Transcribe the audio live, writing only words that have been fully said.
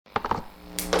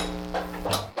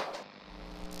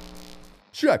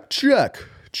Check, check.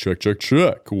 Check, check,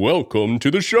 check. Welcome to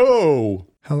the show.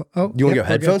 Hello. Oh, You want to go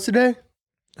headphones today?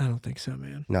 I don't think so,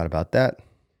 man. Not about that.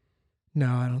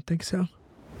 No, I don't think so.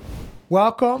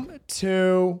 Welcome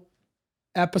to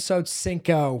episode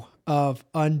 5 of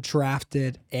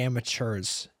Undrafted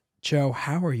Amateurs. Joe,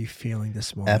 how are you feeling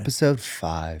this morning? Episode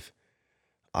 5.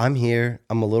 I'm here.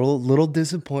 I'm a little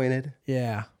disappointed.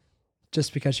 Yeah.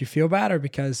 Just because you feel bad or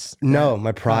because... No,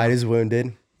 my pride is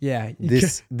wounded. Yeah.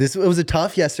 This it was a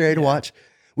tough yesterday to watch.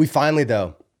 We finally,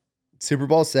 though, Super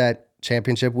Bowl set,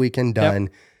 championship weekend done.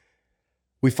 Yep.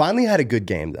 We finally had a good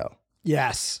game, though.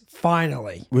 Yes,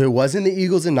 finally. It wasn't the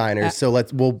Eagles and Niners, so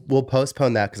we'll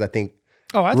postpone that because I think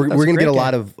we're gonna get a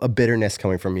lot of bitterness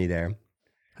coming from me there.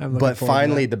 But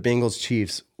finally, the Bengals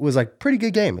Chiefs was like pretty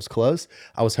good game. It was close.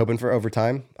 I was hoping for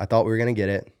overtime. I thought we were gonna get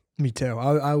it. Me too.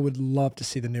 I would love to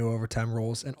see the new overtime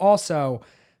rules, and also,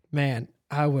 man,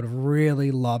 I would really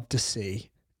love to see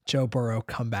Joe Burrow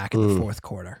come back in the fourth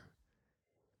quarter.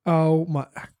 Oh my.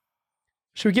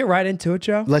 Should we get right into it,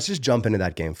 Joe? Let's just jump into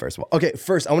that game first of all. Okay,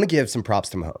 first, I want to give some props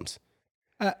to Mahomes.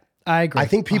 I agree. I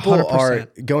think people 100%.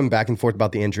 are going back and forth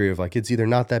about the injury of like, it's either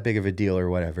not that big of a deal or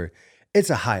whatever. It's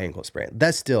a high ankle sprain.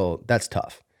 That's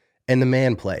tough. And the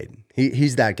man played.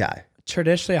 He's that guy.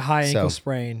 Traditionally, a high ankle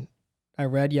sprain, I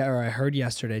heard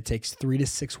yesterday, takes 3 to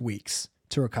 6 weeks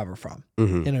to recover from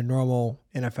in a normal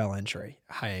NFL injury,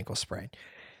 a high ankle sprain.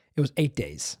 It was 8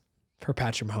 days for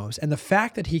Patrick Mahomes. And the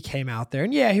fact that he came out there,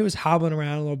 and yeah, he was hobbling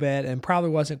around a little bit and probably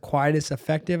wasn't quite as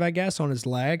effective, I guess, on his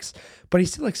legs, but he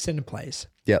still extended plays.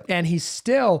 Yep. And he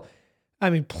still,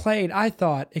 played, I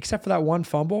thought, except for that one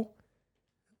fumble,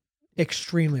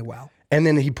 extremely well. And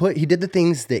then he did the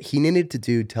things that he needed to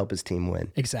do to help his team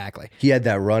win. Exactly. He had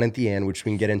that run at the end, which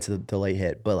we can get into the late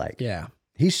hit, but like, yeah,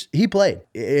 he played.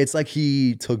 It's like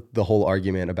he took the whole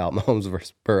argument about Mahomes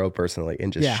versus Burrow personally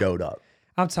and just showed up.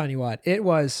 I'm telling you what,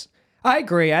 I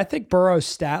agree. I think Burrow's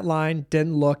stat line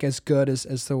didn't look as good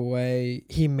as the way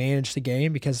he managed the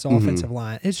game because his offensive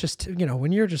line, it's just,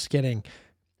 when you're just getting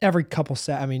every couple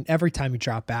every time you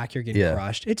drop back, you're getting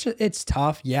crushed. It's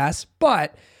tough, yes,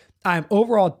 but I'm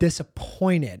overall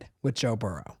disappointed with Joe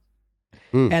Burrow.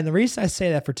 And the reason I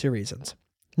say that for 2 reasons.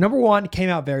 Number one, it came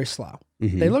out very slow.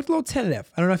 They looked a little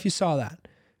tentative. I don't know if you saw that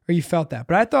or you felt that,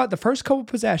 but I thought the first couple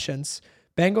possessions,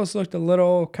 Bengals looked a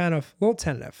little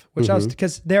tentative, which I was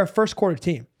because they're a first quarter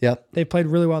team. Yep. They played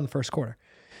really well in the first quarter.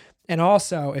 And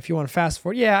also, if you want to fast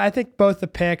forward, I think both the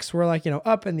picks were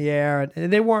up in the air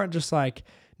and they weren't just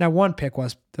now one pick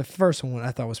was the first one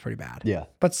I thought was pretty bad. Yeah.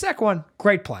 But second one,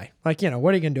 great play. What are you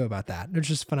going to do about that? It's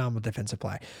just phenomenal defensive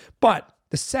play. But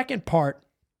the second part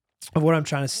of what I'm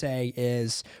trying to say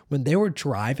is when they were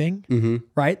driving,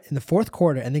 right, in the fourth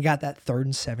quarter and they got that 3rd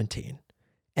and 17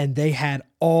 and they had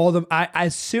all the,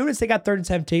 as soon as they got 3rd and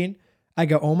 17, I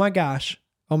go, oh my gosh,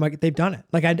 they've done it.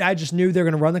 I just knew they were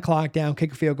going to run the clock down,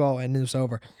 kick a field goal, and it was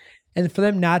over. And for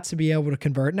them not to be able to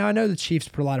convert. Now, I know the Chiefs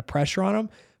put a lot of pressure on them,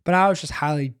 but I was just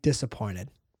highly disappointed.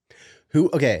 Who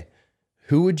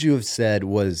would you have said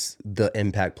was the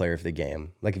impact player of the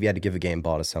game? Like if you had to give a game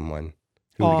ball to someone,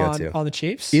 who would you go to? On the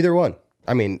Chiefs? Either one.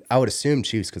 I would assume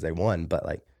Chiefs because they won, but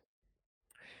like.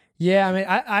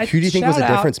 Yeah, I who do you think was a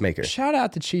difference maker? Shout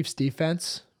out to Chiefs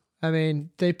defense.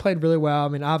 They played really well.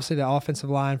 Obviously the offensive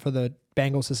line for the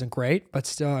Bengals isn't great, but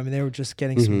still, they were just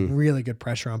getting some really good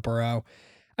pressure on Burrow.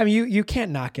 You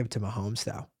can't not give it to Mahomes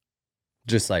though.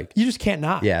 You just can't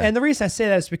not. Yeah. And the reason I say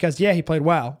that is because he played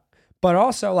well, but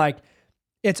also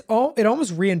it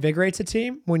almost reinvigorates a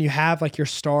team when you have your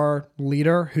star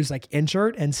leader who's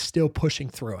injured and still pushing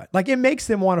through it. It makes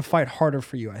them want to fight harder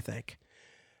for you, I think.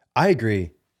 I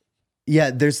agree.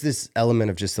 Yeah, there's this element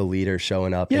of just a leader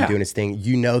showing up and doing his thing.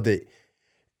 You know that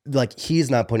he's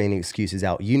not putting any excuses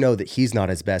out. You know that he's not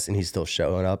his best and he's still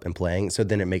showing up and playing. So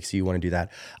then it makes you want to do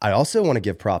that. I also want to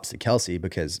give props to Kelsey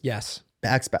because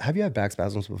have you had back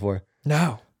spasms before?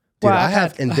 No. Dude, well,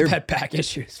 I've had back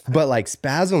issues. But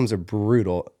spasms are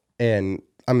brutal. And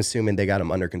I'm assuming they got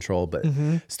him under control, but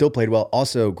still played well.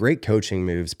 Also, great coaching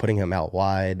moves, putting him out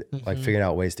wide, figuring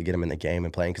out ways to get him in the game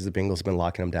and playing because the Bengals have been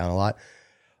locking him down a lot.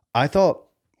 I thought,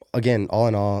 again, all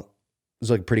in all, it was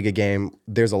a pretty good game.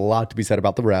 There's a lot to be said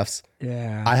about the refs.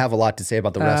 Yeah. I have a lot to say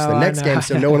about the refs the next game,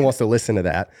 so no one wants to listen to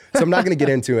that. So I'm not going to get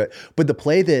into it. But the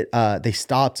play that they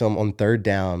stopped them on 3rd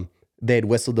down, they had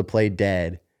whistled the play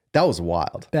dead. That was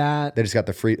wild. They just got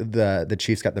the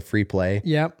Chiefs got the free play.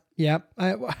 Yep.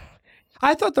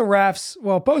 I thought the refs,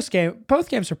 both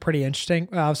games are pretty interesting.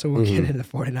 So we'll get into the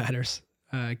 49ers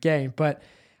game. But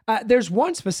there's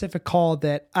one specific call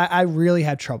that I really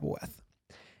had trouble with.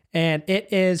 And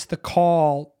it is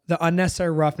the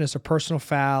unnecessary roughness or personal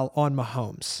foul on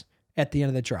Mahomes at the end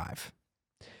of the drive.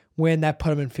 when that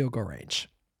put him in field goal range.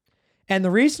 And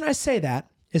the reason I say that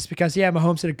is because,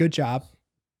 Mahomes did a good job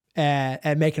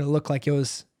at making it look like it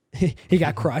was, he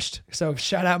got crushed. So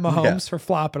shout out Mahomes for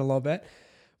flopping a little bit.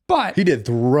 But he did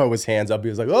throw his hands up. He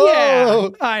was like,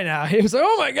 oh. Yeah, I know. He was like,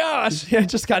 oh my gosh. He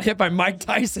just got hit by Mike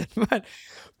Tyson.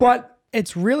 But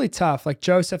it's really tough. Like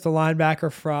Joseph, the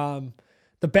linebacker from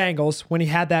the Bengals, when he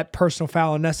had that personal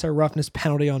foul and necessary roughness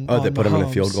penalty on they put Mahomes, him in a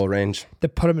field goal range. They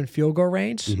put him in field goal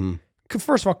range. Mm-hmm.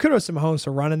 First of all, kudos to Mahomes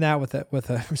for running that with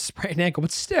a sprained ankle.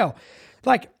 But still,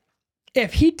 like,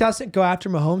 if he doesn't go after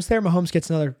Mahomes there, Mahomes gets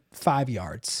another 5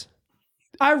 yards.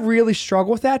 I really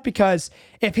struggle with that because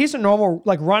if he's a normal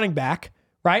like running back,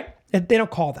 right? They don't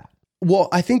call that. Well,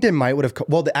 I think they might would have.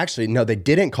 Well, actually, no, they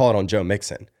didn't call it on Joe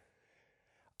Mixon.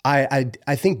 I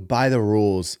think by the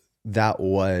rules that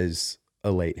was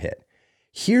a late hit.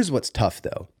 Here's what's tough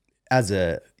though, as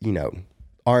a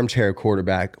armchair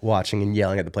quarterback watching and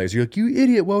yelling at the players. You're like, you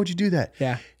idiot! Why would you do that?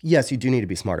 Yeah. Yes, you do need to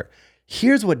be smarter.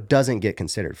 Here's what doesn't get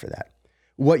considered for that.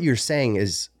 What you're saying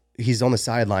is, he's on the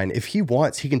sideline. If he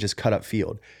wants, he can just cut up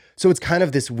field. So it's kind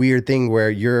of this weird thing where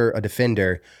you're a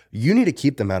defender. You need to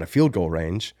keep them out of field goal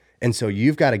range. And so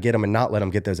you've got to get them and not let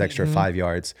them get those extra 5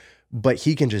 yards. But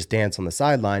he can just dance on the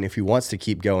sideline if he wants to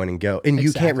keep going and go. And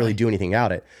you can't really do anything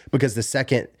out it because the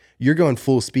second you're going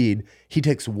full speed, he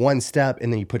takes one step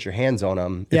and then you put your hands on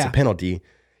him. It's a penalty.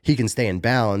 He can stay in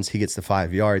bounds. He gets the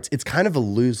 5 yards. It's kind of a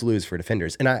lose-lose for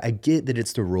defenders. And I get that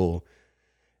it's the rule.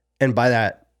 And by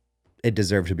that, it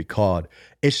deserved to be called.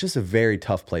 It's just a very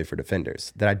tough play for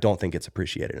defenders that I don't think it's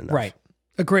appreciated enough. Right.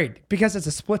 Agreed. Because it's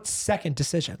a split-second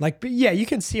decision. Like, you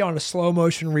can see on a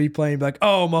slow-motion replay and be like,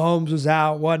 oh, Mahomes was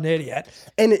out. What an idiot.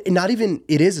 And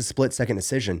it is a split-second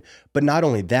decision. But not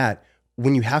only that,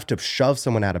 when you have to shove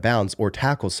someone out of bounds or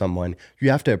tackle someone,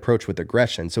 you have to approach with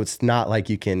aggression. So it's not like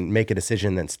you can make a decision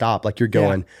and then stop. Like you're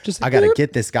going, I got to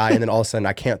get this guy. And then all of a sudden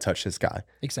I can't touch this guy.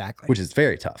 Exactly. Which is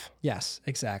very tough. Yes,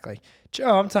 exactly.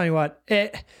 Joe, I'm telling you what,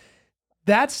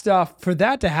 that stuff, for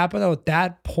that to happen though, at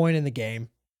that point in the game,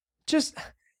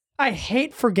 I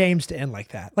hate for games to end like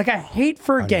that. Like I hate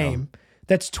for a game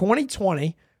that's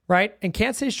 2020, right? And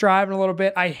Kansas State's driving a little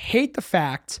bit. I hate the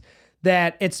fact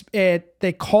that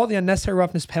they call the unnecessary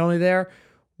roughness penalty there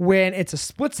when it's a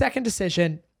split-second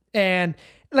decision. And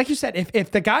like you said,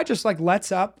 if the guy just like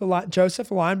lets up, Joseph,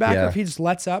 the linebacker, if he just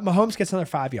lets up, Mahomes gets another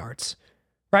 5 yards,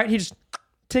 right? He just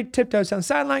tiptoes down the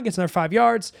sideline, gets another 5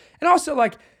 yards. And also,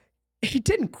 like, he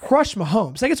didn't crush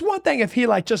Mahomes. Like, it's one thing if he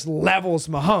like just levels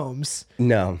Mahomes.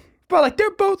 No. But like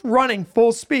they're both running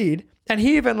full speed. And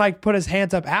he even like put his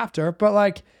hands up after, but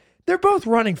like they're both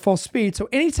running full speed. So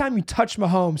anytime you touch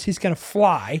Mahomes, he's going to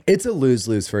fly. It's a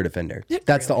lose-lose for a defender.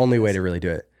 That's the only way to really do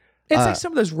it. It's like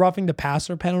some of those roughing the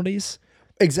passer penalties.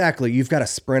 Exactly. You've got to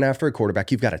sprint after a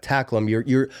quarterback. You've got to tackle him.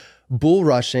 You're bull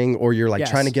rushing or you're like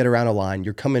trying to get around a line.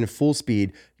 You're coming full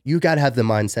speed. You got to have the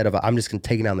mindset of, I'm just going to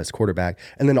take down this quarterback.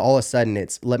 And then all of a sudden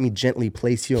it's, let me gently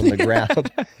place you on the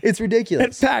ground. It's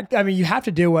ridiculous. In fact, I mean, you have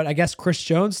to do what I guess Chris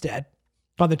Jones did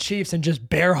on the Chiefs and just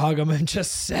bear hug him and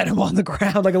just set him on the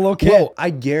ground like a little kid. Well, I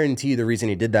guarantee you the reason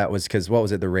he did that was because, what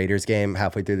was it, the Raiders game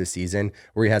halfway through the season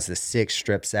where he has the 6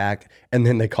 strip sack and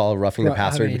then they call roughing the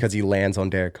passer because he lands on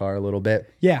Derek Carr a little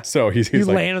bit. Yeah. So he's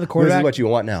like, land on the quarterback. This is what you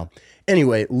want now.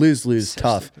 Anyway, lose,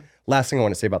 tough. Stupid. Last thing I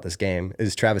want to say about this game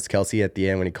is Travis Kelce at the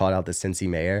end when he called out the Cincy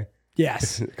mayor.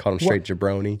 Yes. Called him straight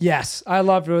jabroni. Yes. I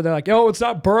loved it. They're like, oh, it's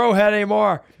not Burrowhead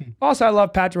anymore. Also, I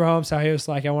love Patrick Mahomes, how he was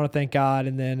like, I want to thank God.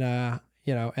 And then,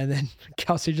 and then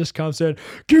Kelce just comes in,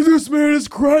 give this man his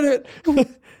credit.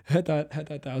 I thought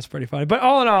that was pretty funny. But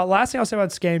all in all, last thing I'll say about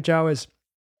this game, Joe, is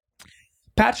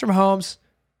Patrick Mahomes,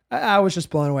 I was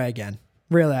just blown away again.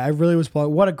 Really, I really was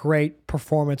blown. What a great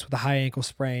performance with a high ankle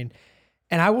sprain.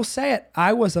 And I will say it,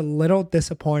 I was a little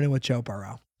disappointed with Joe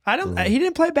Burrow. He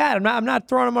didn't play bad. I'm not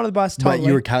throwing him under the bus totally. But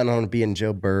you were counting on being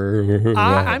Joe Burrow.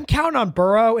 I'm counting on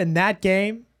Burrow in that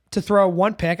game to throw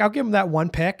one pick. I'll give him that one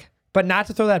pick, but not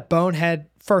to throw that bonehead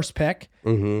first pick.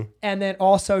 Mm-hmm. And then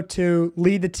also to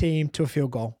lead the team to a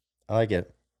field goal. I like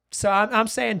it. So I'm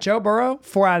saying Joe Burrow,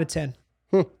 4 out of 10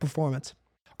 performance.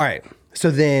 All right.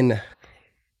 So then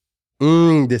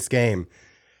this game,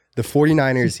 the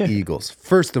 49ers Eagles.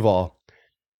 First of all,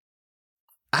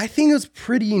 I think it was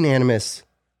pretty unanimous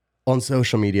on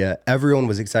social media. Everyone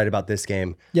was excited about this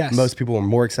game. Yes. Most people were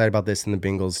more excited about this than the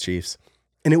Bengals Chiefs.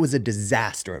 And it was a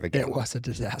disaster of a game. It was a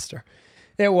disaster.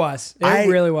 It was. It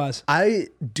really was. I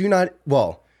do not,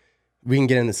 well, we can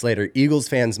get into this later. Eagles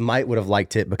fans would have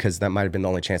liked it because that might have been the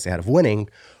only chance they had of winning.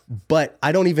 But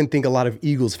I don't even think a lot of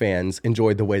Eagles fans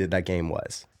enjoyed the way that game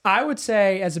was. I would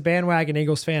say as a bandwagon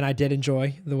Eagles fan, I did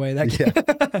enjoy the way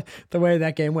that the way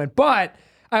that game went. But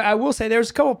I will say there's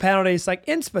a couple penalties, like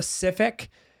in specific,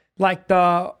 like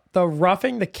the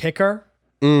roughing the kicker.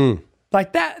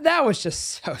 Like that was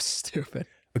just so stupid.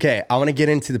 Okay, I want to get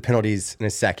into the penalties in a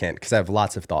second because I have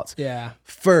lots of thoughts. Yeah.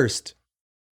 First,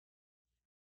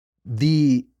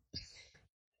 I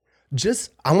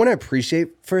want to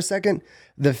appreciate for a second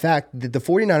the fact that the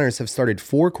 49ers have started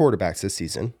 4 quarterbacks this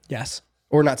season. Yes.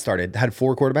 Or not started, had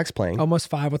 4 quarterbacks playing. Almost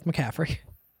 5 with McCaffrey.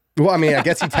 Well, I mean, I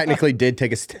guess he technically did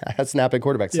take a snap at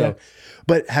quarterback. So,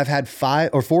 but have had 4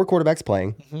 quarterbacks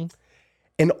playing,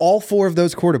 and all 4 of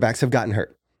those quarterbacks have gotten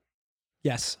hurt.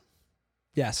 Yes.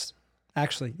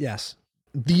 Actually, yes.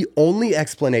 The only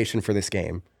explanation for this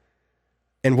game,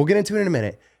 and we'll get into it in a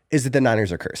minute, is that the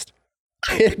Niners are cursed.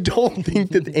 I don't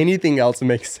think that anything else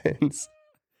makes sense.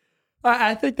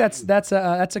 I think that's a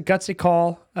gutsy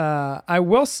call. I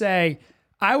will say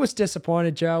I was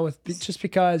disappointed, Joe, just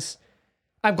because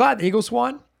I'm glad the Eagles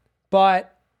won,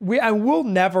 but I will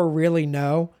never really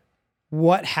know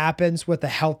what happens with a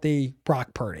healthy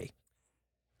Brock Purdy.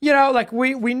 Like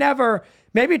we never.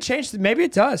 Maybe it changed. Maybe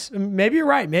it does. Maybe you're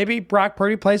right. Maybe Brock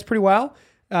Purdy plays pretty well,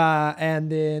 and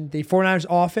then the 49ers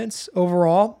offense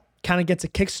overall kind of gets a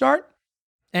kickstart,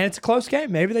 and it's a close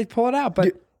game. Maybe they pull it out.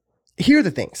 But here are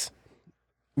the things.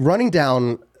 Running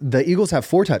down, the Eagles have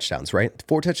 4 touchdowns, right?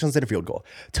 4 touchdowns and a field goal.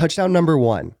 Touchdown number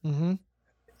 1.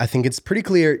 I think it's pretty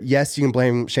clear. Yes, you can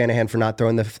blame Shanahan for not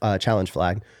throwing the challenge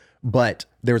flag, but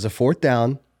there was a 4th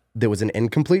down. There was an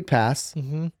incomplete pass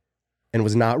and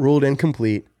was not ruled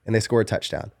incomplete, and they scored a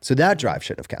touchdown. So that drive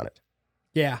shouldn't have counted.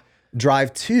 Yeah.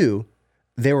 Drive 2,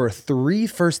 there were 3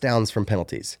 first downs from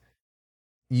penalties.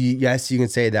 Yes, you can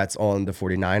say that's on the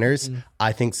 49ers.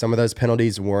 I think some of those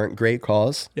penalties weren't great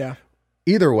calls. Yeah.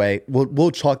 Either way,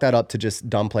 we'll chalk that up to just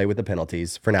dumb play with the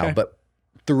penalties for now. Okay. But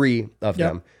 3 of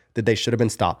them that they should have been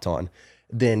stopped on.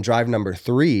 Then drive number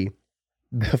 3,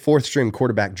 the 4th string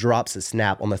quarterback drops a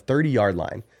snap on the 30-yard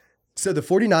line. So the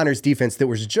 49ers defense that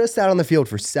was just out on the field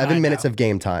for 7 minutes of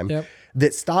game time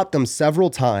that stopped them several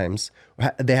times.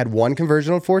 They had 1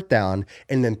 conversion on 4th down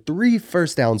and then 3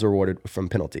 first downs awarded from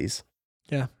penalties.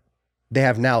 Yeah. They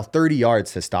have now 30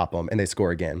 yards to stop them and they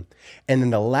score again. And then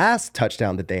the last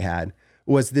touchdown that they had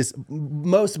was this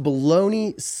most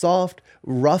baloney, soft,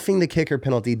 roughing the kicker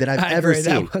penalty that I've ever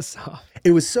seen. That was soft.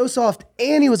 It was so soft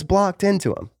and he was blocked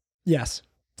into him. Yes.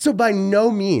 So by no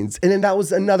means. And then that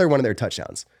was another one of their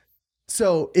touchdowns.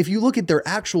 So if you look at their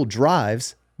actual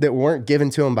drives that weren't given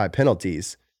to them by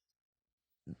penalties,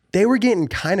 they were getting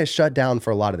kind of shut down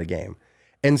for a lot of the game.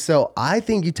 And so I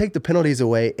think you take the penalties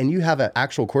away and you have an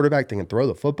actual quarterback that can throw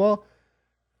the football,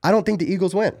 I don't think the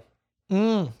Eagles win.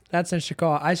 That's an interesting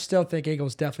call. I still think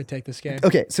Eagles definitely take this game.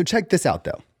 Okay, so check this out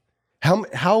though. How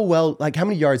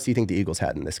many yards do you think the Eagles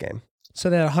had in this game? So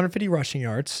they had 150 rushing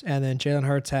yards, and then Jalen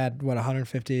Hurts had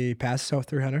 150 passes, so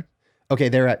 300. Okay,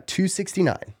 they're at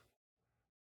 269.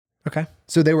 Okay.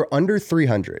 So they were under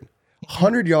 300.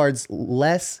 100 yards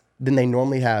less than they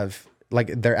normally have,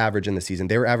 like their average in the season.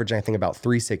 They were averaging, I think, about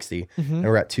 360, and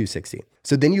we're at 260.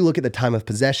 So then you look at the time of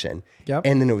possession,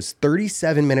 and then it was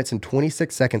 37 minutes and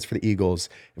 26 seconds for the Eagles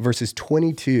versus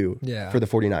 22 for the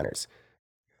 49ers.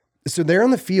 So they're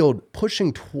on the field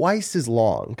pushing twice as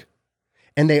long,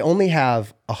 and they only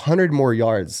have 100 more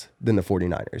yards than the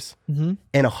 49ers and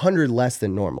 100 less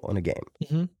than normal in a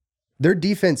game. Their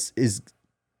defense is,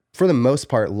 for the most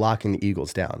part, locking the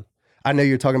Eagles down. I know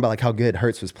you're talking about like how good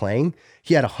Hurts was playing.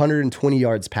 He had 120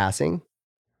 yards passing,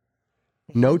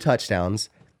 no touchdowns,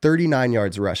 39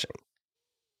 yards rushing.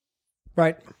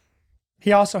 Right.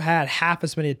 He also had half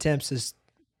as many attempts as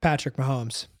Patrick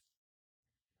Mahomes.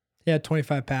 He had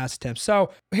 25 pass attempts.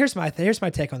 So here's my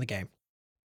take on the game.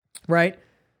 Right?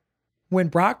 When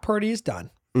Brock Purdy is done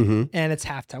and it's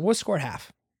halftime, what's score at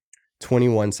half?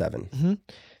 21-7.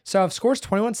 So if scores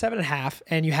 21-7 at half,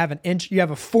 and you have a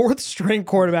 4th string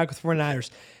quarterback with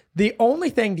 49ers, the only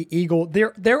thing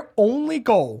their only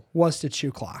goal was to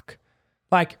chew clock.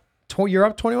 Like you're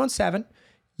up 21-7,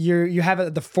 you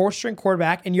have the 4th string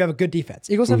quarterback, and you have a good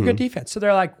defense. Eagles have a good defense, so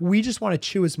they're like, we just want to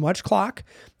chew as much clock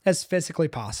as physically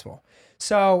possible.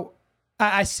 So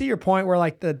I see your point where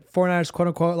like the 49ers quote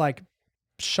unquote like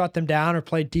shut them down or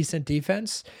play decent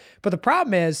defense, but the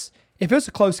problem is if it was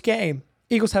a close game,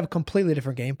 Eagles have a completely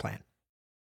different game plan.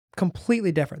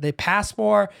 Completely different. They pass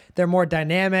more. They're more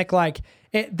dynamic.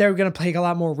 They're going to take a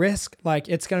lot more risk. Like,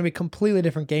 it's going to be a completely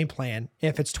different game plan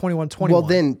if it's 21-21. Well,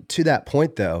 then, to that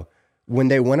point, though, when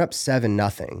they went up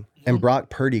 7-0 and Brock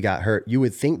Purdy got hurt, you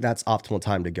would think that's optimal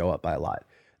time to go up by a lot.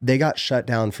 They got shut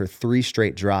down for 3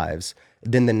 straight drives.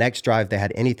 Then the next drive they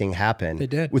had anything happen. They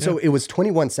did. So it was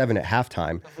 21-7 at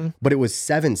halftime, but it was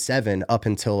 7-7 up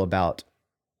until about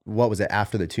what was it,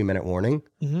 after the 2-minute warning.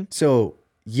 So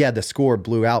yeah, the score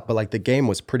blew out, but like the game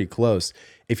was pretty close.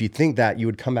 If you think that, you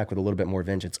would come back with a little bit more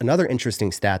vengeance. Another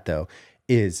interesting stat though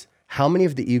is how many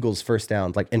of the Eagles' first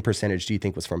downs, like in percentage, do you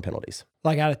think was from penalties?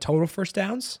 Like out of total first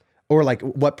downs? Or like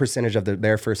what percentage of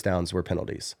their first downs were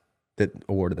penalties that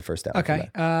awarded the first down? Okay.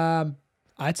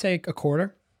 I'd say a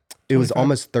quarter. It was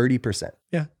almost 30%.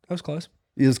 Yeah, that was close.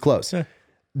 It was close. Yeah.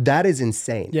 That is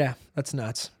insane. Yeah, that's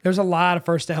nuts. There's a lot of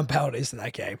first down penalties in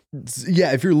that game.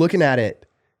 Yeah, if you're looking at it,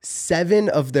 7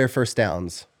 of their first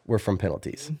downs were from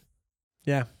penalties.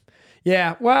 Yeah.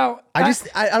 Yeah. Well, I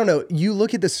don't know. You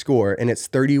look at the score and it's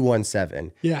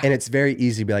 31-7. Yeah. And it's very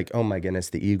easy to be like, oh my goodness,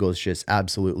 the Eagles just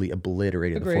absolutely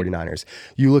obliterated Agreed. the 49ers.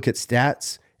 You look at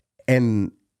stats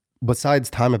and besides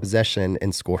time of possession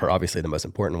and score, obviously the most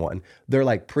important one, they're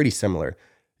like pretty similar.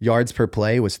 Yards per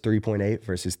play was 3.8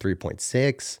 versus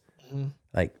 3.6.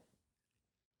 Like,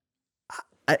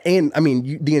 and I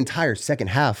mean, the entire second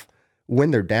half,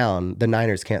 when they're down, the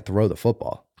Niners can't throw the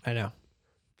football. I know.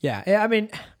 Yeah. I mean,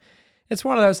 it's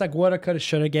one of those like woulda, coulda,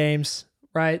 shoulda games,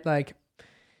 right? Like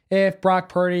if Brock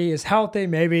Purdy is healthy,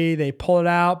 maybe they pull it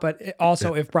out. But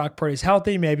also if Brock Purdy's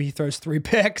healthy, maybe he throws 3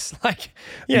 picks. Like,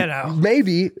 you know.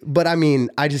 Maybe. But I mean,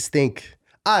 I just think,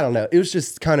 I don't know. It was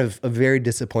just kind of a very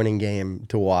disappointing game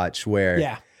to watch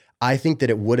where I think that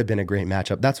it would have been a great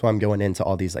matchup. That's why I'm going into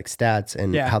all these like stats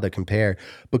and how they compare.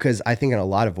 Because I think in a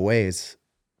lot of ways,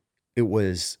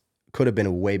 could have been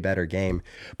a way better game.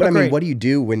 But I mean, what do you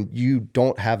do when you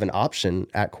don't have an option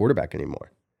at quarterback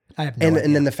anymore? I have no idea.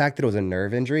 And then the fact that it was a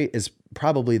nerve injury is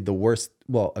probably the worst.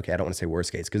 Well, okay, I don't want to say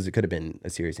worst case because it could have been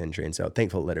a serious injury. And so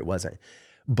thankful that it wasn't.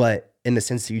 But in the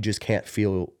sense that you just can't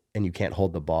feel and you can't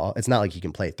hold the ball, it's not like you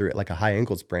can play through it. Like a high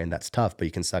ankle sprain, that's tough, but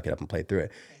you can suck it up and play through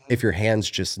it. If your hand's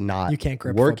just not you can't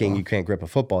grip working, you can't grip a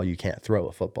football, you can't throw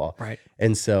a football. Right.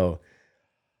 And so,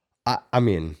 I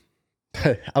mean,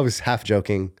 I was half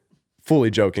joking, fully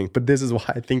joking, but this is why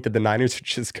I think that the Niners are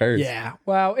just cursed. Yeah.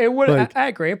 Well, it would. I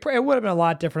agree. It would have been a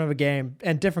lot different of a game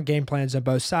and different game plans on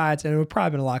both sides, and it would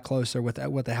probably been a lot closer with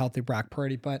a healthy Brock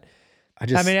Purdy. But at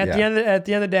the end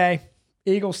of the day,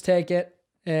 Eagles take it,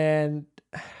 and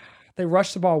they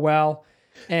rush the ball well.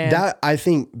 And that, I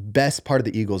think, best part of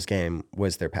the Eagles game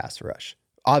was their pass rush.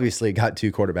 Obviously, it got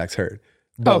 2 quarterbacks hurt.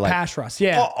 But pass rush.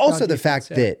 Yeah. Also, the fact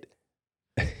that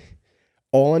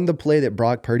on the play that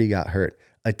Brock Purdy got hurt,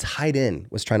 a tight end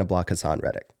was trying to block Hassan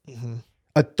Reddick.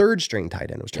 A third-string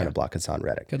tight end was trying to block Hassan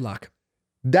Reddick. Good luck.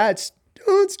 It's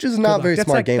just not very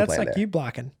smart game plan. That's like you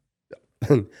blocking.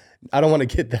 I don't want to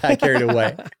get that carried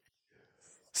away.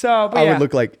 I would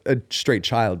look like a straight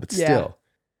child, but still.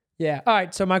 Yeah. All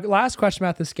right. So my last question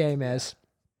about this game is,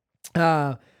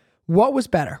 what was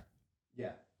better?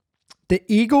 Yeah. The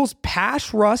Eagles'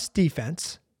 pass rush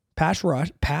defense.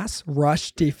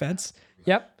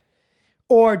 Yep.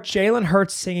 Or Jalen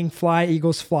Hurts singing "Fly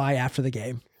Eagles Fly" after the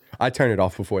game. I turned it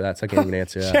off before that, so I can't even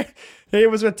answer that. It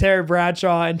was with Terry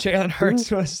Bradshaw, and Jalen Hurts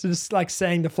was just like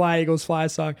saying the "Fly Eagles Fly"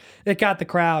 song. It got the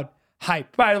crowd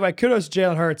hyped. By the way, kudos to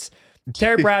Jalen Hurts.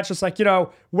 Terry Bradshaw's like,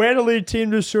 way to lead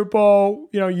team to the Super Bowl.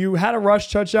 You had a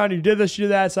rush touchdown. You did this, you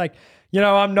did that. It's like,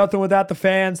 I'm nothing without the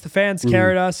fans. The fans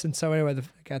carried us. And so anyway,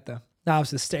 now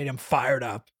the stadium fired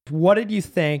up. What did you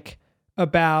think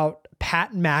about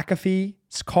Pat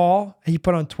McAfee's call? He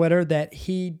put on Twitter that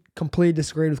he completely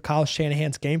disagreed with Kyle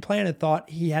Shanahan's game plan and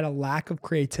thought he had a lack of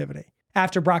creativity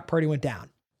after Brock Purdy went down.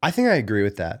 I think I agree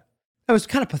with that. It was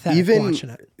kind of pathetic watching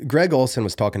it. Greg Olsen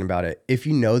was talking about it. If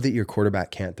you know that your quarterback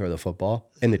can't throw the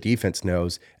football and the defense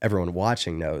knows, everyone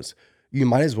watching knows, you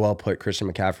might as well put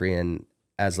Christian McCaffrey in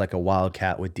as like a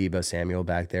wildcat with Deebo Samuel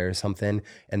back there or something,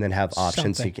 and then have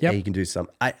options so you can do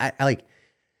something.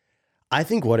 I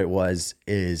think what it was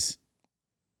is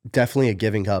definitely a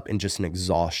giving up and just an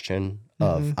exhaustion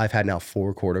of I've had now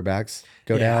 4 quarterbacks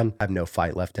go down. I have no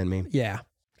fight left in me. Yeah.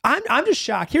 I'm just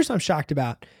shocked. Here's what I'm shocked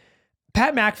about.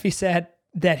 Pat McAfee said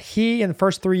that he, in the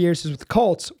first 3 years with the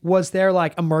Colts, was their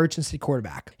like emergency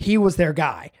quarterback. He was their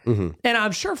guy. And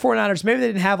I'm sure 49ers, maybe they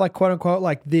didn't have like quote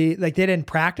unquote, they didn't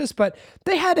practice, but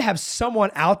they had to have someone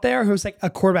out there who's like a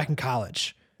quarterback in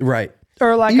college. Right.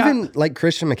 Or like even like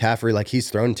Christian McCaffrey, like he's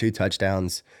thrown 2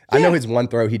 touchdowns. I know his one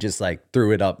throw, he just like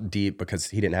threw it up deep because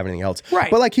he didn't have anything else. Right.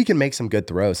 But like he can make some good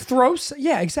throws.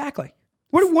 Yeah, exactly.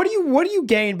 What do you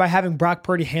gain by having Brock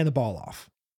Purdy hand the ball off?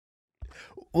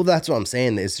 Well, that's what I'm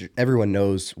saying is everyone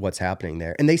knows what's happening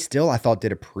there. And they still, I thought,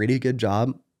 did a pretty good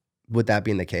job with that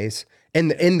being the case.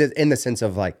 And in the sense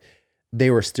of like,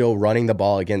 they were still running the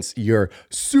ball against your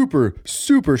super,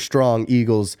 super strong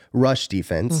Eagles rush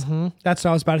defense. That's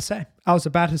what I was about to say. I was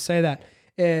about to say that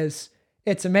it's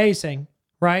amazing,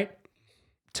 right?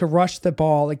 to rush the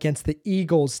ball against the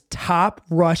Eagles' top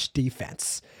rush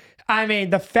defense. I mean,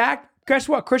 guess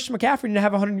what? Christian McCaffrey didn't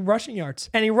have 100 rushing yards,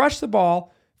 and he rushed the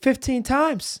ball 15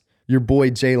 times. Your boy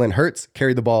Jalen Hurts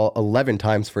carried the ball 11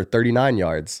 times for 39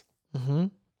 yards.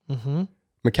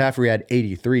 McCaffrey had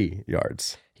 83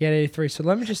 yards. He had 83. So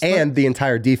let me just... And the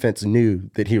entire defense knew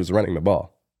that he was running the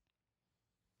ball.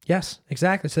 Yes,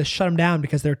 exactly. So they shut him down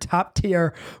because they're top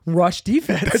tier rush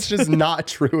defense. That's just not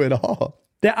true at all.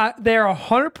 They're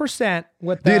 100%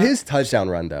 with that. Dude, his touchdown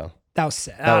run, though. That was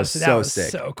sick. That was so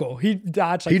sick. So cool. He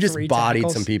dodged like he just three bodied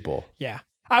tackles. some people. Yeah.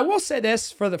 I will say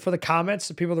this for the comments,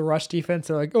 the people, the rush defense,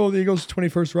 they're like, oh, the Eagles'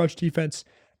 21st rush defense.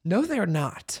 No, they're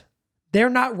not. They're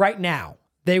not right now.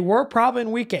 They were probably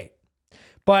in week 8.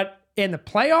 But in the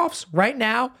playoffs right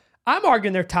now, I'm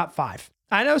arguing they're top 5.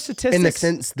 I know statistics. In the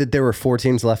sense that there were 4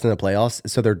 teams left in the playoffs,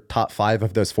 so they're top 5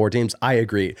 of those 4 teams. I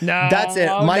agree. No, that's it.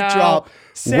 Mic drop.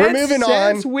 We're moving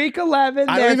on. Since week 11,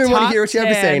 I don't even want to hear what you have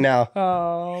to say now.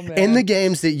 Oh, man. In the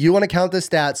games that you want to count the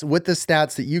stats, with the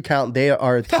stats that you count, they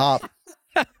are top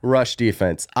rush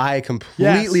defense. I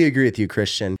completely agree with you,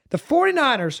 Christian. The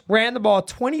 49ers ran the ball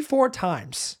 24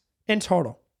 times in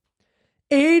total.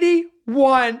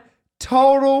 81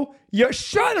 total. You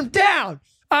shut them down.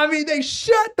 I mean, they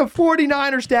shut the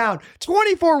 49ers down.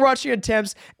 24 rushing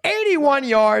attempts, 81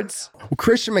 yards. Well,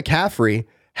 Christian McCaffrey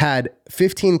had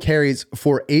 15 carries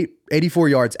for 84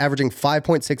 yards, averaging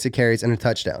 5.6 of carries and a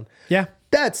touchdown. Yeah.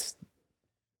 That's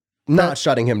not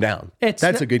shutting him down.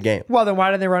 That's a good game. Well, then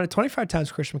why did they run it 25 times,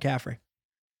 Christian McCaffrey?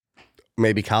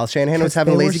 Maybe Kyle Shanahan was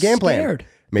having a lazy game plan.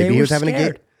 Maybe he was having a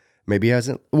game. Maybe he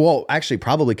hasn't. Well, actually,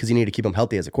 probably because you need to keep him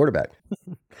healthy as a quarterback.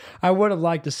 I would have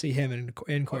liked to see him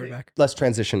in quarterback. Let's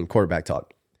transition quarterback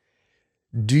talk.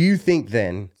 Do you think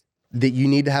then that you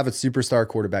need to have a superstar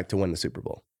quarterback to win the Super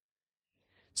Bowl?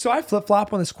 So I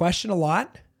flip-flop on this question a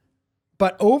lot,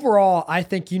 but overall, I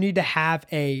think you need to have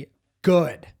a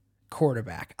good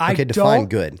quarterback. Okay, define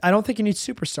good. I don't think you need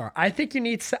superstar. I think you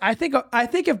need. I think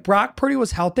if Brock Purdy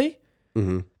was healthy,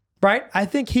 right? I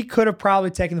think he could have probably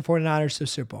taken the 49ers to a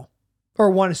Super Bowl or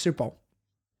won a Super Bowl.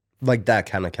 Like that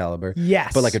kind of caliber.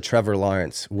 Yes. But like a Trevor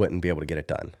Lawrence wouldn't be able to get it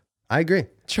done. I agree.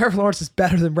 Trevor Lawrence is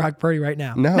better than Brock Purdy right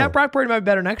now. No. Now Brock Purdy might be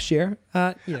better next year.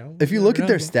 If you look at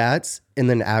their stats and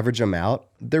then average them out,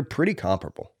 they're pretty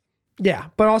comparable. Yeah,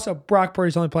 but also Brock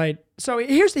Purdy's only played. So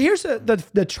here's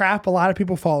the trap a lot of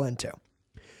people fall into.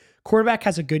 Quarterback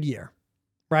has a good year,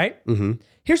 right? Mm-hmm.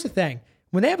 Here's the thing.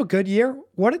 When they have a good year,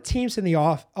 what do teams in the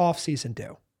off season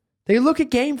do? They look at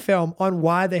game film on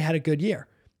why they had a good year.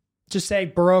 Just say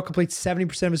Burrow completes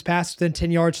 70% of his passes within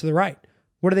 10 yards to the right.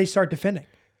 What do they start defending?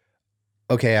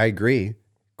 Okay, I agree.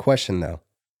 Question though.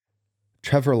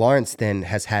 Trevor Lawrence then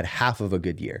has had half of a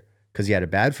good year because he had a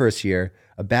bad first year,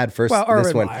 a bad first. Well,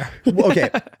 this one. Okay,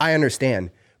 I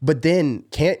understand. But then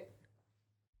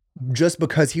just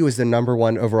because he was the number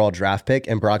 1 overall draft pick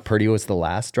and Brock Purdy was the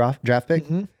last draft pick,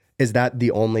 is that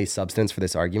the only substance for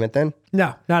this argument then?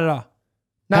 No, not at all.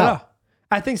 Not at all.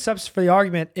 I think substance for the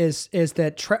argument is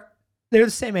that they're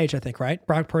the same age, I think, right?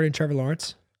 Brock Purdy and Trevor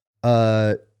Lawrence.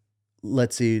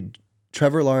 Let's see.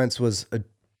 Trevor Lawrence was a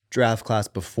draft class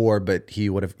before, but he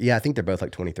would have. Yeah, I think they're both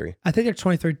like 23. I think they're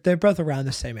 23. They're both around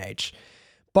the same age.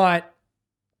 But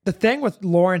the thing with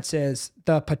Lawrence is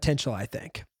the potential, I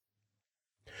think.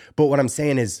 But what I'm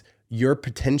saying is your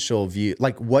potential view,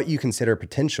 like what you consider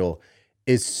potential,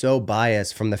 is so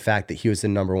biased from the fact that he was the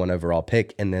number 1 overall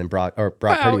pick and then Brock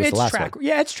Purdy was the last one.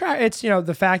 Yeah, it's It's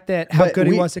the fact that how good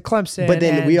he was at Clemson. But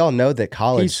then we all know that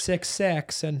college, he's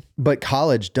 6'6", but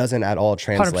college doesn't at all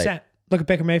translate. 100%. Look at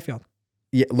Baker Mayfield.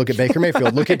 Yeah, look at Baker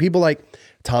Mayfield. Look at people like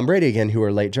Tom Brady again, who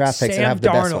are late draft picks and have the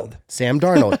best one. Sam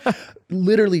Darnold.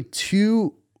 Literally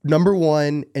 2 number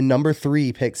 1 and number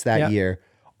 3 picks that year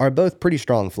are both pretty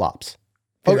strong flops.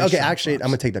 Okay, actually, I'm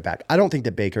gonna take that back. I don't think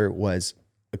that Baker was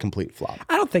a complete flop.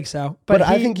 I don't think so. But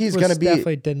I think he's going to be...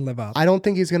 definitely didn't live up. I don't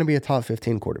think he's going to be a top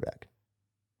 15 quarterback.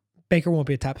 Baker won't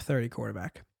be a top 30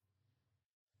 quarterback.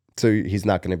 So he's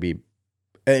not going to be...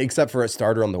 Except for a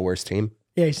starter on the worst team?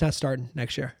 Yeah, he's not starting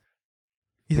next year.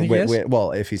 You think he is?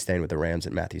 Well, if he's staying with the Rams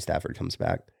and Matthew Stafford comes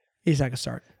back. He's not going to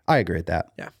start. I agree with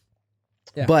that.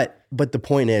 Yeah. But the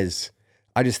point is,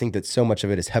 I just think that so much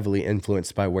of it is heavily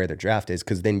influenced by where the draft is,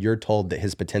 because then you're told that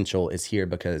his potential is here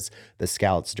because the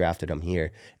scouts drafted him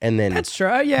here. And then that's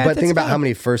true. Yeah. But think about how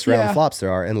many first round flops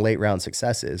there are and late round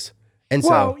successes. And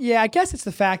I guess it's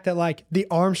the fact that like the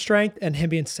arm strength and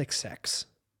him being 6'6".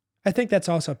 I think that's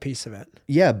also a piece of it.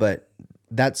 Yeah, but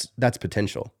that's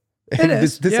potential. It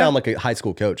is. This sound like a high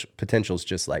school coach. Potential's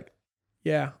just like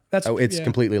it's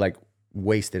completely like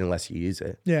wasted unless you use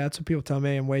it. Yeah, that's what people tell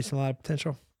me. I'm wasting a lot of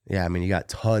potential. Yeah, I mean, you got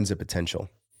tons of potential.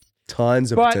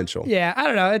 Tons of But potential. yeah, I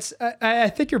don't know. It's I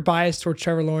think your bias towards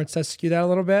Trevor Lawrence does skew that a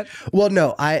little bit. Well,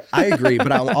 no, I agree,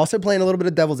 but I'm also playing a little bit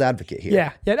of devil's advocate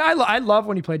here. Yeah. I love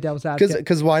when you play devil's advocate.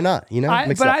 Because why not? You know,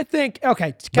 But I think,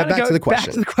 okay, But back to the question.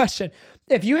 Back to the question.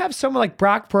 If you have someone like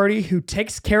Brock Purdy who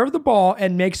takes care of the ball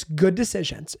and makes good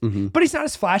decisions, Mm-hmm. but he's not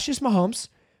as flashy as Mahomes,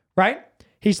 right?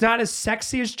 He's not as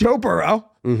sexy as Joe Burrow,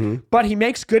 Mm-hmm. but he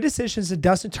makes good decisions and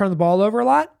doesn't turn the ball over a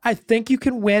lot. I think you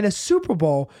can win a Super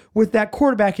Bowl with that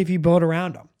quarterback if you build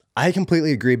around him. I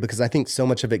completely agree because I think so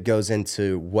much of it goes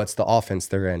into what's the offense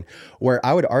they're in. Where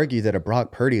I would argue that a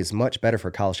Brock Purdy is much better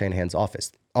for Kyle Shanahan's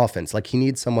offense. Like he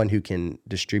needs someone who can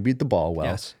distribute the ball well,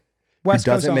 Yes. who West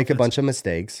Coast doesn't make a offense. bunch of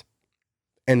mistakes,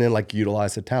 and then like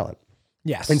utilize the talent.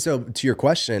 Yes. And so to your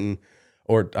question,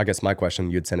 or I guess my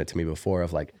question, you'd sent it to me before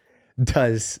of like,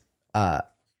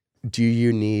 do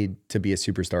you need to be a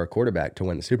superstar quarterback to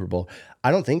win the Super Bowl?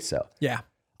 I don't think so. Yeah.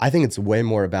 I think it's way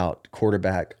more about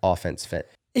quarterback offense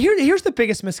fit. Here's the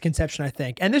biggest misconception, I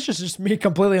think, and this is just me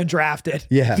completely undrafted,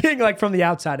 Yeah. being like from the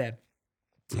outside in.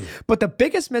 But the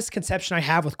biggest misconception I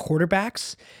have with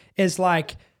quarterbacks is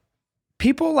like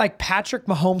people like Patrick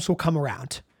Mahomes will come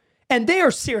around, and they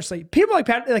are seriously people like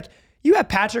like you have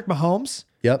Patrick Mahomes,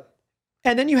 Yep.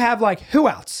 and then you have like who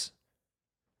else?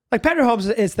 Like Patrick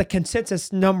Mahomes is the consensus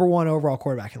 #1 overall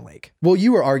quarterback in the league. Well,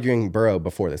 you were arguing Burrow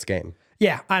before this game.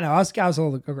 Yeah, I know. I was a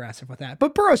little aggressive with that.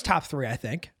 But Burrow's top 3, I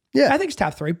think. Yeah. I think he's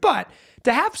top 3. But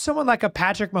to have someone like a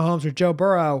Patrick Mahomes or Joe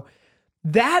Burrow,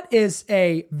 that is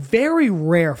a very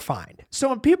rare find. So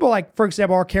when people like, for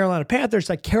example, our Carolina Panthers,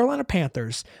 like Carolina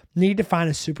Panthers need to find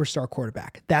a superstar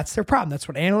quarterback. That's their problem. That's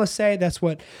what analysts say.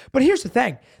 But here's the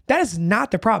thing. That is not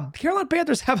the problem. Carolina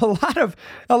Panthers have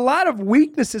a lot of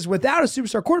weaknesses without a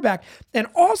superstar quarterback. And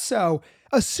also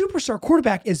a superstar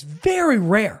quarterback is very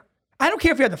rare. I don't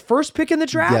care if you had the first pick in the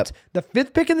draft, the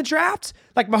 5th pick in the draft.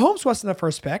 Like Mahomes wasn't the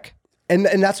first pick. And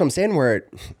that's what I'm saying, where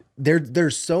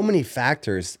there's so many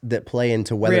factors that play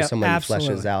into whether someone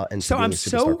fleshes out into being a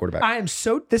superstar quarterback.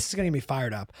 This is going to get me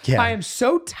fired up. Yeah. I am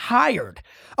so tired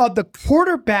of the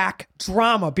quarterback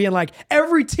drama being like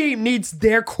every team needs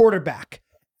their quarterback.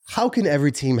 How can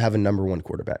every team have a #1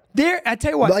 quarterback? I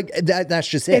tell you what, Like that's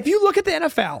just it. if you look at the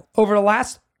NFL over the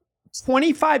last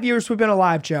 25 years we've been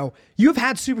alive, Joe, you've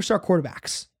had superstar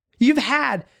quarterbacks. You've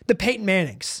had the Peyton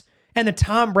Mannings and the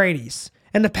Tom Bradys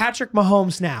and the Patrick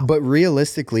Mahomes now. But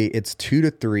realistically, it's 2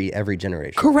 to 3 every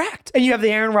generation. Correct. And you have the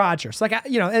Aaron Rodgers.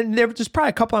 And there's probably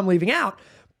a couple I'm leaving out.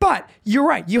 But you're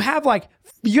right. You have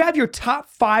your top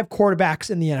 5 quarterbacks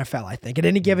in the NFL, I think, at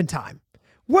any given time.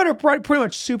 What are pretty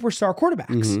much superstar quarterbacks.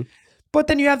 Mm-hmm. But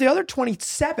then you have the other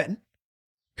 27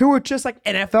 who are just like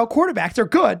NFL quarterbacks. They're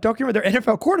good. Don't get me wrong, they're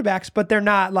NFL quarterbacks, but they're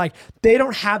not they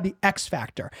don't have the X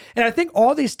factor. And I think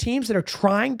all these teams that are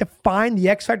trying to find the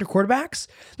X factor quarterbacks,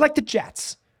 like the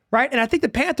Jets, right? And I think the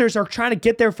Panthers are trying to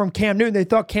get there from Cam Newton. They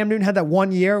thought Cam Newton had that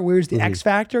 1 year where he was the X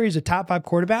factor. He's a top 5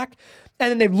 quarterback. And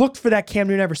then they've looked for that Cam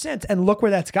Newton ever since. And look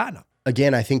where that's gotten them.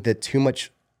 Again, I think that too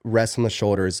much rests on the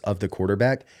shoulders of the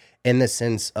quarterback in the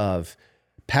sense of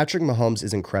Patrick Mahomes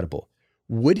is incredible.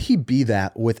 Would he be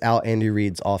that without Andy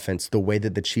Reid's offense, the way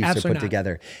that the Chiefs Absolutely are put not.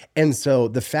 together? And so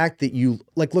the fact that you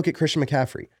look at Christian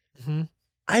McCaffrey,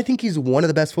 I think he's one of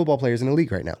the best football players in the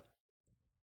league right now.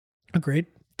 Agreed.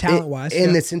 Talent-wise.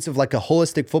 In the sense of like a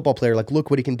holistic football player, like look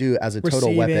what he can do as a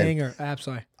total weapon.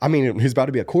 Absolutely. I mean, he's about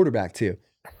to be a quarterback too.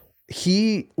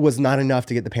 He was not enough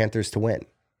to get the Panthers to win.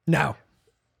 No.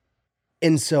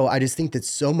 And so I just think that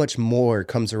so much more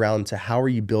comes around to how are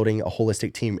you building a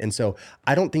holistic team. And so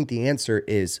I don't think the answer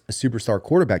is a superstar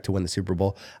quarterback to win the Super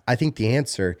Bowl. I think the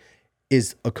answer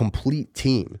is a complete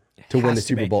team to win the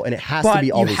Super Bowl. And it has to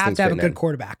be all these things. You have to have a good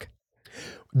quarterback.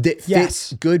 That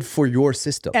fits good for your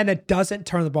system. And it doesn't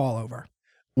turn the ball over.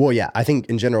 Well, yeah, I think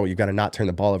in general, you've got to not turn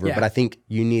the ball over. Yeah. But I think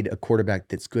you need a quarterback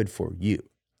that's good for you.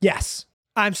 Yes.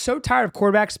 I'm so tired of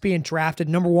quarterbacks being drafted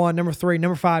 #1, #3,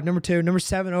 #5, #2,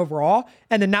 #7 overall,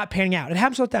 and then not panning out. It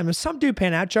happens all the time. If some do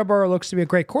pan out, Joe Burrow looks to be a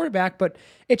great quarterback, but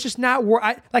it's just not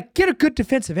where get a good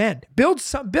defensive end. Build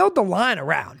the line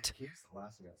around. Here's the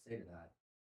last thing I'd say to that.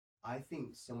 I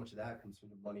think so much of that comes from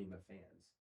the money in the fans,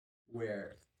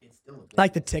 where it's still a business.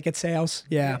 Like the ticket sales.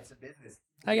 Yeah. It's a business.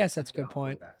 I guess that's a good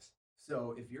point.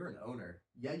 So if you're an owner,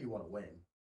 yeah, you want to win,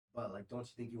 but like, don't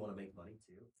you think you want to make money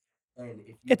too? And if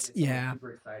you get someone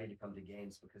super excited to come to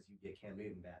games because you get Cam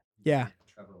Newton back, you get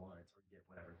Trevor Lawrence, or you get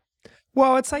whatever.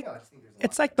 Well,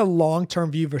 it's like the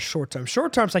long-term view versus short-term.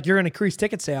 Short-term's like you're going to increase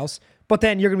ticket sales, but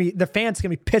then the fans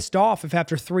going to be pissed off if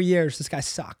after 3 years this guy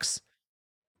sucks.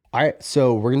 All right,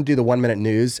 so we're going to do the 1 minute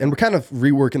news, and we're kind of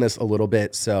reworking this a little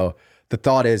bit. So the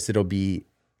thought is it'll be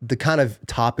the kind of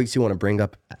topics you want to bring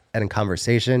up in a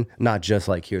conversation, not just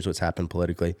like, here's what's happened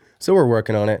politically. So we're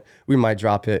working on it. We might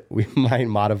drop it. We might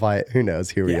modify it. Who knows?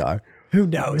 Here we are. Who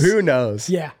knows? Who knows?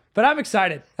 Yeah. But I'm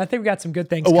excited. I think we got some good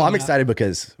things. Well, I'm coming up. excited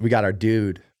because we got our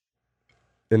dude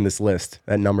in this list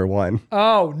at number 1.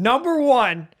 Oh, number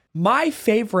 1. My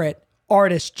favorite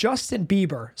artist, Justin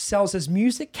Bieber, sells his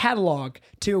music catalog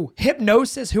to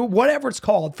Hypnosis, whatever it's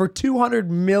called, for $200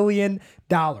 million.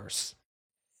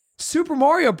 Super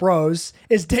Mario Bros.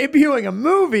 Is debuting a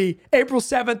movie April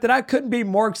 7th that I couldn't be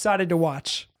more excited to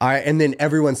watch. All right, and then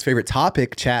everyone's favorite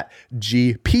topic, Chat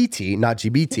GPT, not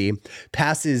GBT,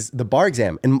 passes the bar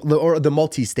exam or the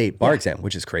multi-state bar exam,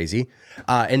 which is crazy.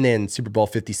 And then Super Bowl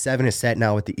 57 is set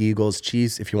now with the Eagles,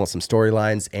 Chiefs. If you want some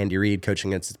storylines, Andy Reid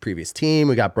coaching against his previous team.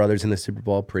 We got brothers in the Super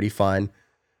Bowl, pretty fun.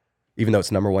 Even though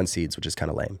it's number 1 seeds, which is kind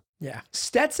of lame. Yeah.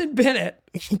 Stetson Bennett,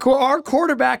 our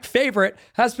quarterback favorite,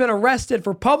 has been arrested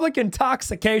for public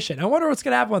intoxication. I wonder what's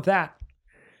going to happen with that.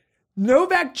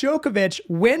 Novak Djokovic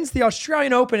wins the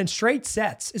Australian Open in straight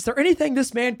sets. Is there anything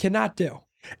this man cannot do?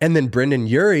 And then Brendan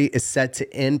Urie is set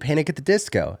to end Panic at the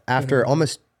Disco after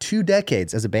almost 2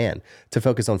 decades as a band to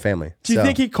focus on family. Do you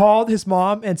think he called his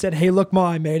mom and said, hey, look, Ma,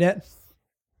 I made it?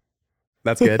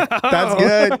 That's good. That's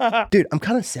good. Dude, I'm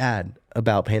kind of sad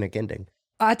about Panic ending.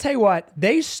 I tell you what,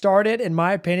 they started, in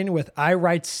my opinion, with I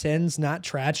Write Sins, Not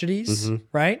Tragedies,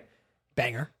 right?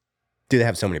 Banger. Dude, they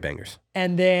have so many bangers.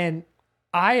 And then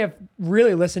I have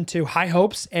really listened to High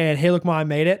Hopes and Hey Look Ma, I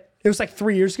Made It. It was like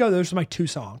 3 years ago. Those were my 2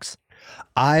 songs.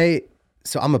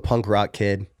 So I'm a punk rock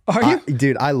kid. Are you?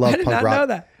 Dude, I love I punk rock. did not know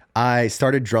that. I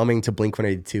started drumming to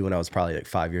Blink-182 when I was probably like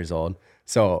 5 years old.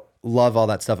 So love all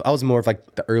that stuff. I was more of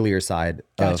like the earlier side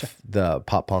of the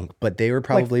pop punk, but they were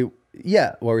probably,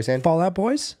 what were you saying? Fall Out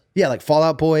Boys? Yeah, like Fall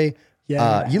Out Boy.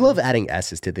 Yeah. You love adding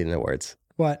S's to the end of the words.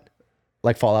 What?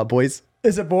 Like Fall Out Boys?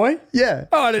 Is it boy? Yeah.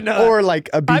 Oh, I didn't know that. Or like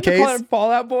a I've been calling BKs. them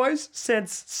Fall Out Boys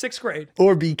since 6th grade.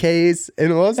 Or BKs.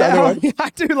 And what was the other one?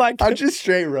 I do like I'm just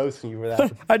straight roasting you for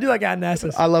that. I do like adding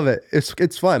S's. I love it.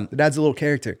 It's fun. It adds a little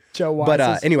character. Joe Wise.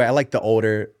 But anyway, I like the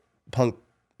older punk,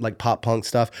 like pop punk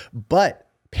stuff. But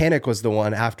Panic was the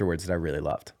one afterwards that I really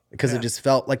loved because it just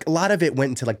felt like a lot of it went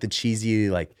into like the cheesy,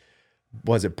 like,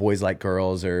 was it Boys Like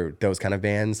Girls or those kind of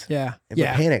bands? Yeah. But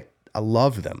Panic, I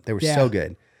loved them. They were Yeah. so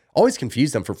good. Always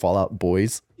confused them for Fall Out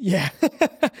Boys. Yeah.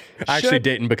 I actually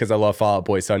didn't because I love Fall Out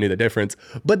Boy, so I knew the difference.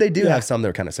 But they do have some that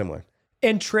are kind of similar.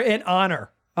 In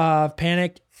honor of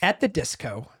Panic at the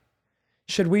Disco,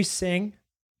 should we sing?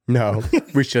 No,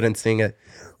 we shouldn't sing it.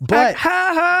 But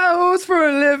House for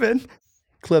a living.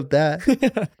 Clip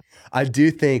that. I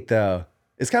do think though,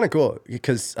 it's kind of cool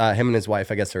because him and his wife,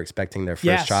 I guess, are expecting their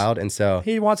first child. And so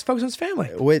he wants to focus on his family.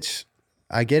 Which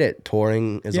I get it.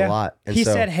 Touring is a lot. And he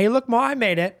said, hey, look, Ma, I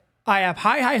made it. I have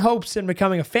high hopes in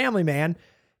becoming a family man.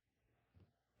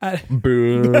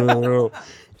 Boo.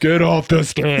 Get off the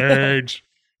stage.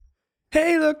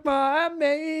 Hey, look, Ma, I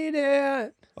made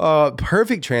it.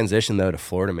 Perfect transition, though, to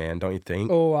Florida Man, don't you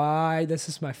think? Oh, this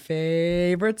is my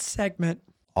favorite segment.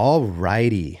 All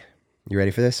righty. You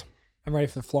ready for this? I'm ready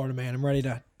for the Florida Man. I'm ready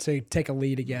to take a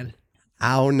lead again.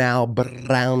 Ow, now,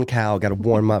 brown cow. Got to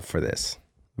warm up for this.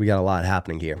 We got a lot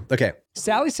happening here. Okay.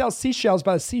 Sally sells seashells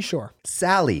by the seashore.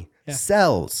 Sally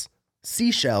sells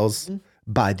seashells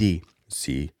by the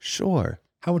seashore.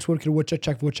 How much wood could a woodchuck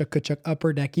chuck? Woodchuck could chuck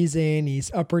upper decky zanies,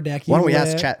 upper decky. Why don't we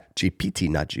ask Chat GPT,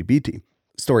 not GBT?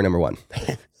 Story number 1.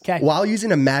 Okay. While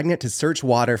using a magnet to search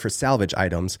water for salvage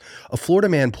items, a Florida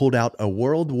man pulled out a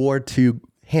World War II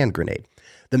hand grenade.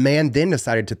 The man then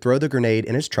decided to throw the grenade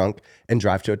in his trunk and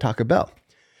drive to a Taco Bell.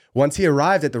 Once he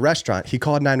arrived at the restaurant, he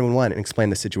called 911 and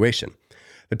explained the situation.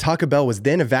 The Taco Bell was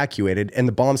then evacuated and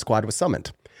the bomb squad was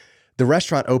summoned. The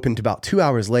restaurant opened about 2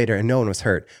 hours later and no one was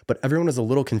hurt, but everyone was a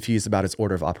little confused about its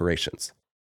order of operations.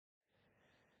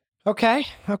 Okay.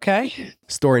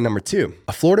 Story number 2.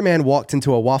 A Florida man walked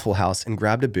into a Waffle House and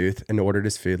grabbed a booth and ordered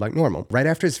his food like normal. Right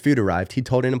after his food arrived, he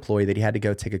told an employee that he had to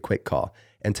go take a quick call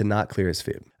and to not clear his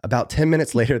food. About 10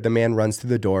 minutes later, the man runs through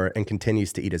the door and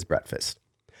continues to eat his breakfast.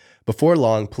 Before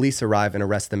long, police arrive and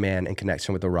arrest the man in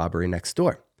connection with the robbery next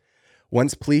door.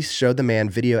 Once police showed the man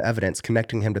video evidence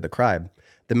connecting him to the crime,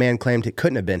 the man claimed it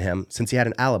couldn't have been him since he had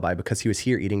an alibi because he was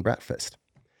here eating breakfast.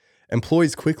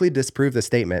 Employees quickly disproved the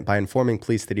statement by informing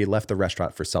police that he left the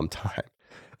restaurant for some time.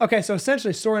 Okay, so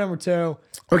essentially story number 2.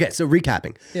 Okay, so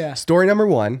recapping. Yeah. Story number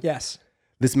 1. Yes.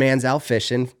 This man's out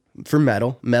fishing for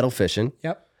metal fishing.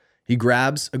 Yep. He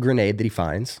grabs a grenade that he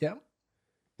finds, Yep.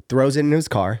 throws it in his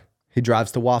car. He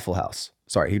drives to Waffle House.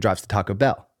 He drives to Taco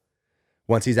Bell.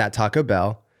 Once he's at Taco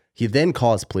Bell, he then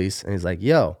calls police and he's like,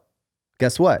 yo,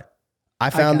 guess what? I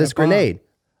found this grenade.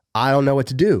 I don't know what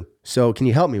to do. So can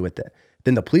you help me with it?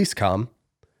 Then the police come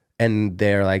and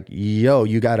they're like, yo,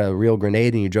 you got a real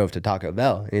grenade and you drove to Taco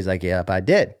Bell. And he's like, yep, I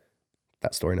did.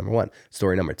 That's story number one.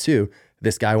 Story number two,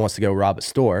 this guy wants to go rob a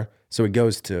store. So he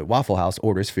goes to Waffle House,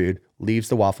 orders food, leaves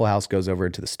the Waffle House, goes over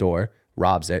to the store,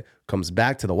 robs it, comes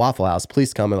back to the Waffle House.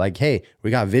 Police come and like, hey,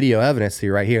 we got video evidence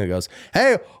here right here. And goes,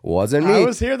 hey, wasn't me. I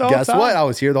was here the whole Guess time. what? I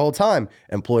was here the whole time.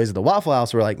 Employees of the Waffle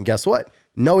House were like, guess what?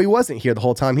 No, he wasn't here the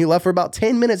whole time. He left for about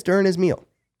 10 minutes during his meal.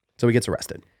 So he gets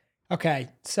arrested. Okay,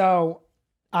 so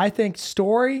I think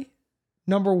story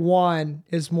number one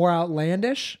is more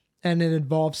outlandish, and it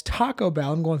involves Taco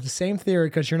Bell. I'm going with the same theory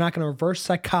because you're not going to reverse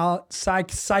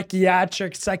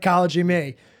psychiatric psychology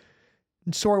me.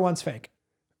 And story one's fake.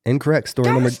 Incorrect.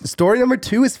 Story number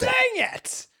two is fake. Dang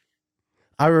it!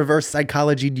 I reverse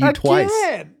psychology you twice.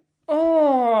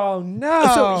 Oh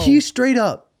no! So he straight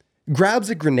up grabs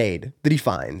a grenade that he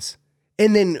finds,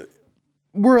 and then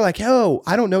we're like, oh,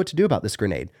 I don't know what to do about this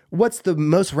grenade. What's the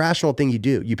most rational thing you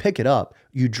do? You pick it up,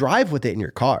 you drive with it in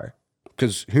your car,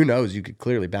 because who knows, you could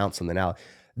clearly bounce something out.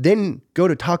 Then go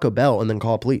to Taco Bell and then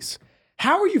call police.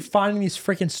 How are you finding these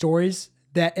freaking stories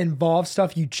that involve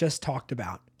stuff you just talked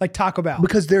about? Like Taco Bell.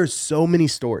 Because there's so many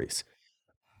stories.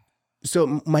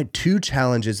 So my two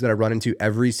challenges that I run into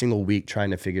every single week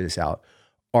trying to figure this out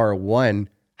are, one,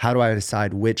 how do I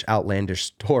decide which outlandish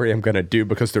story I'm going to do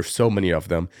because there's so many of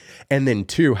them? And then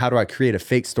two, how do I create a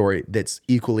fake story that's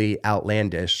equally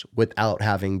outlandish without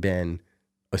having been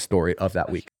a story of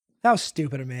that week? That was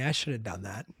stupid of me. I should have done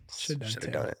that. Should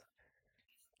have done it.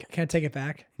 Can I take it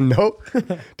back? Nope.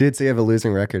 Did say you have a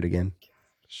losing record again.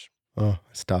 Oh,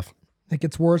 it's tough. It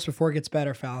gets worse before it gets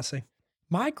better, fallacy.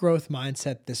 My growth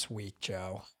mindset this week,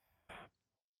 Joe.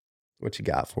 What you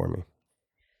got for me?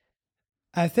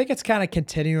 I think it's kind of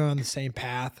continuing on the same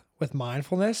path with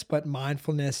mindfulness, but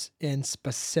mindfulness in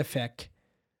specific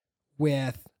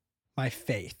with my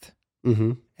faith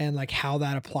and like how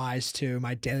that applies to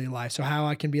my daily life. So how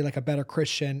I can be like a better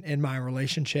Christian in my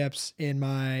relationships, in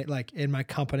my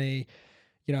company,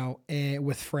 you know,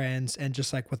 with friends, and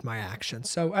just like with my actions.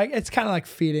 So it's kind of like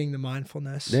feeding the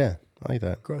mindfulness. Yeah, I like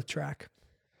that. Growth track.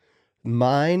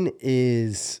 Mine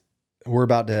is, we're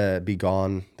about to be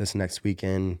gone this next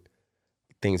weekend.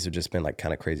 Things have just been like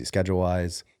kind of crazy schedule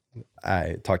wise.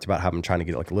 I talked about how I'm trying to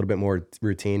get like a little bit more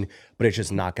routine, but it's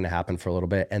just not going to happen for a little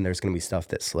bit. And there's going to be stuff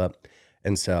that slip.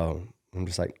 And so I'm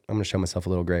just like, I'm going to show myself a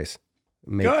little grace.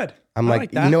 Good. I'm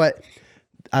like you know what?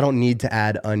 I don't need to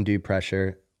add undue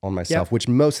pressure on myself, which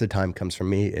most of the time comes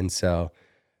from me. And so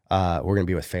we're going to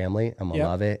be with family. I'm going to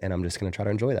love it. And I'm just going to try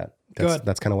to enjoy that.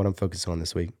 That's kind of what I'm focused on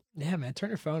this week. Yeah, man. Turn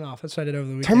your phone off. That's what I did over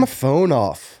the weekend. Turn my phone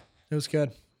off. It was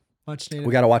good. Much needed.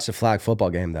 We got to watch the flag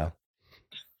football game though.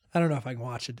 I don't know if I can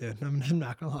watch it, dude. I'm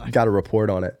not going to lie. Got to report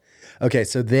on it. Okay.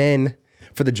 So then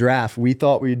for the draft, we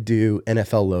thought we'd do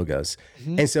NFL logos.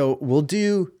 And so we'll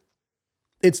do,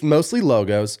 it's mostly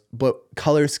logos, but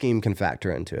color scheme can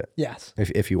factor into it. Yes.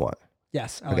 If you want.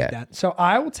 Yes. I like that. So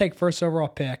I will take first overall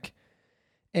pick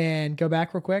and go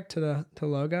back real quick to the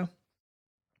logo.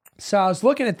 So I was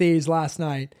looking at these last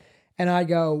night and I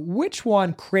go, which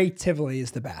one creatively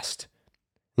is the best?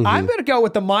 I'm going to go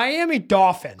with the Miami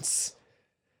Dolphins.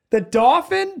 The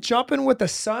dolphin jumping with the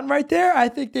sun right there. I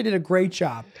think they did a great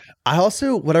job.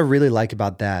 What I really like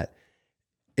about that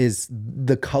is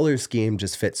the color scheme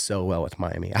just fits so well with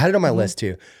Miami. I had it on my list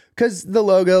too. Because the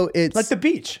logo, it's like the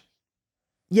beach.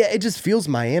 Yeah, it just feels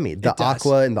Miami. The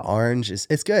aqua and the orange,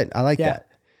 it's good. I like that.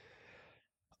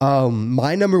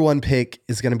 My number one pick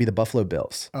is going to be the Buffalo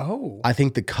Bills. Oh. I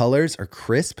think the colors are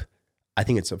crisp. I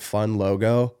think it's a fun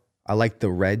logo. I like the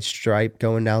red stripe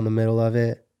going down the middle of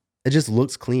it. It just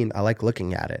looks clean. I like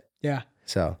looking at it. Yeah.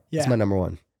 So it's my number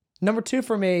one. Number two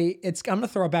for me, I'm going to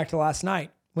throw it back to last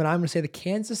night when I'm going to say the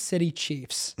Kansas City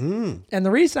Chiefs. And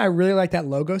the reason I really like that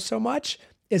logo so much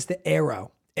is the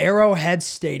Arrowhead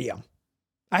Stadium.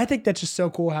 I think that's just so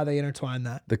cool how they intertwine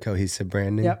that. The cohesive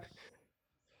branding. Yep.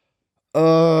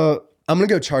 I'm going to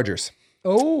go Chargers.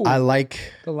 Oh. I like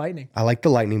the lightning. I like the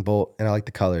lightning bolt and I like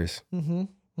the colors. I'm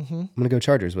going to go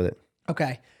Chargers with it.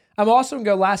 Okay. I'm also going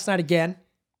to go last night again.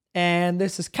 And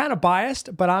this is kind of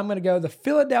biased, but I'm going to go the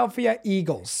Philadelphia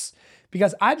Eagles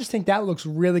because I just think that looks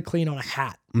really clean on a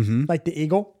hat. Like the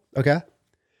eagle. Okay.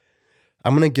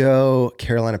 I'm going to go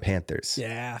Carolina Panthers.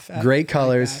 Yeah. Great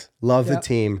colors. Like love the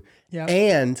team. Yep.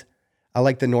 And I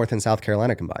like the North and South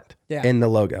Carolina combined in the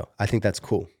logo. I think that's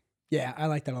cool. Yeah, I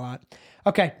like that a lot.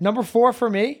 Okay, number 4 for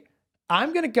me.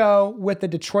 I'm going to go with the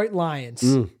Detroit Lions.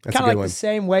 Kind of like the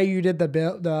same way you did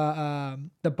the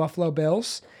Buffalo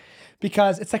Bills.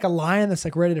 Because it's like a lion that's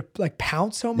like ready to like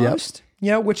pounce almost.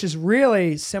 which has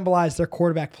really symbolized their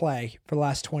quarterback play for the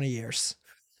last 20 years.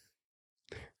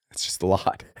 It's just a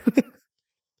lot.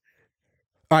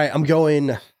 All right, I'm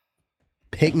going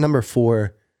pick number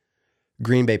 4,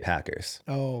 Green Bay Packers.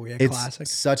 Oh, yeah, It's classic.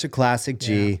 such a classic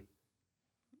G. Yeah.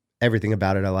 Everything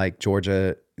about it I like.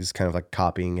 Georgia is kind of like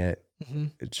copying it.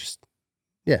 It's just,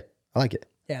 yeah, I like it.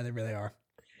 Yeah, they really are.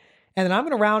 And then I'm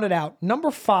going to round it out.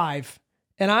 Number 5,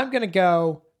 and I'm going to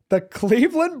go the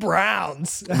Cleveland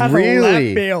Browns out of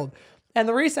Really? left field. And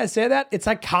the reason I say that, it's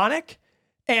iconic.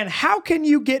 And how can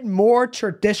you get more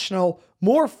traditional,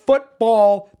 more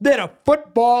football than a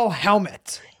football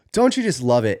helmet? Don't you just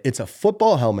love it? It's a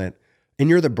football helmet, and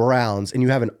you're the Browns, and you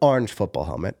have an orange football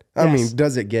helmet. I Yes. mean,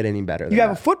 does it get any better than You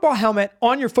have a that? football helmet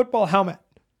on your football helmet.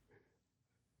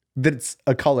 That's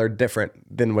a color different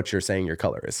than what you're saying your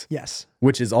color is, Yes.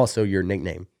 which is also your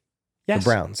nickname, Yes. the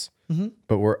Browns.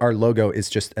 But our logo is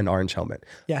just an orange helmet.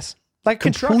 Yes. Like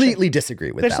construction. Completely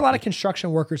disagree with There's that. a lot of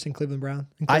construction workers in Cleveland Brown.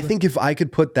 I think if I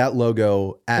could put that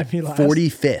logo at If you last.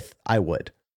 45th, I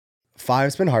would.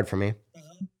 5's been hard for me.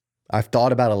 I've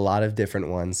thought about a lot of different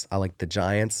ones. I like the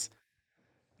Giants.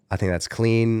 I think that's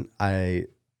clean. I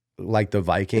like the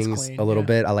Vikings clean, a little yeah.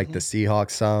 bit. I like the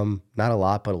Seahawks some. Not a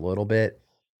lot, but a little bit.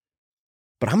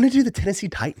 But I'm going to do the Tennessee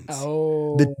Titans.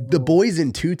 Oh. The boys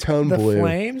in two-tone The blue.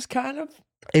 Flames, kind of.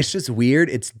 It's just weird.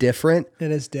 It's different.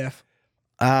 It is diff.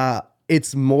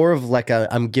 It's more of like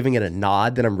I'm giving it a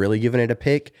nod than I'm really giving it a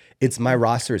pick. It's my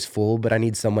roster is full, but I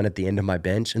need someone at the end of my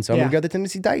bench. And so I'm Yeah. going to go the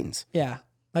Tennessee Titans. Yeah.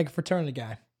 Like a fraternity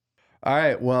guy. All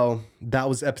right. Well, that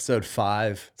was episode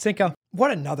 5. Cinco,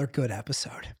 what another good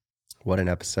episode. What an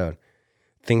episode.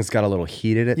 Things got a little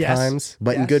heated at Yes. times,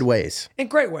 but in Yes. good ways. In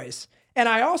great ways. And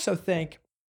I also think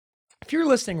if you're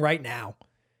listening right now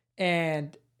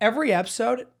and every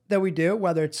episode that we do,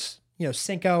 whether it's,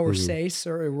 Cinco or Sace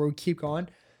or we keep going,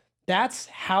 that's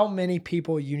how many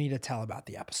people you need to tell about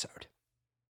the episode.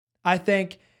 I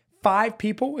think 5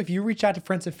 people, if you reach out to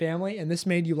friends and family and this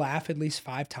made you laugh at least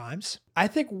 5 times, I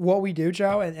think what we do,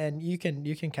 Joe, and you can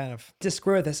kind of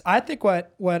disagree with this. I think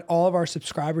what all of our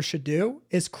subscribers should do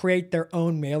is create their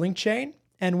own mailing chain,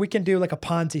 and we can do like a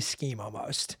Ponzi scheme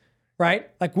almost, right?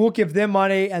 Like we'll give them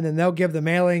money and then they'll give the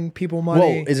mailing people money.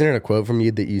 Well, isn't it a quote from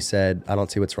you that you said, I don't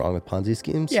see what's wrong with Ponzi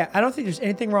schemes? Yeah, I don't think there's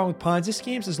anything wrong with Ponzi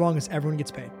schemes as long as everyone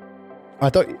gets paid. I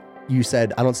thought you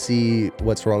said, I don't see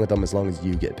what's wrong with them as long as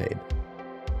you get paid.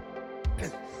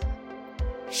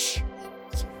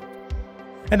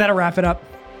 And that'll wrap it up.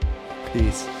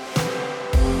 Peace.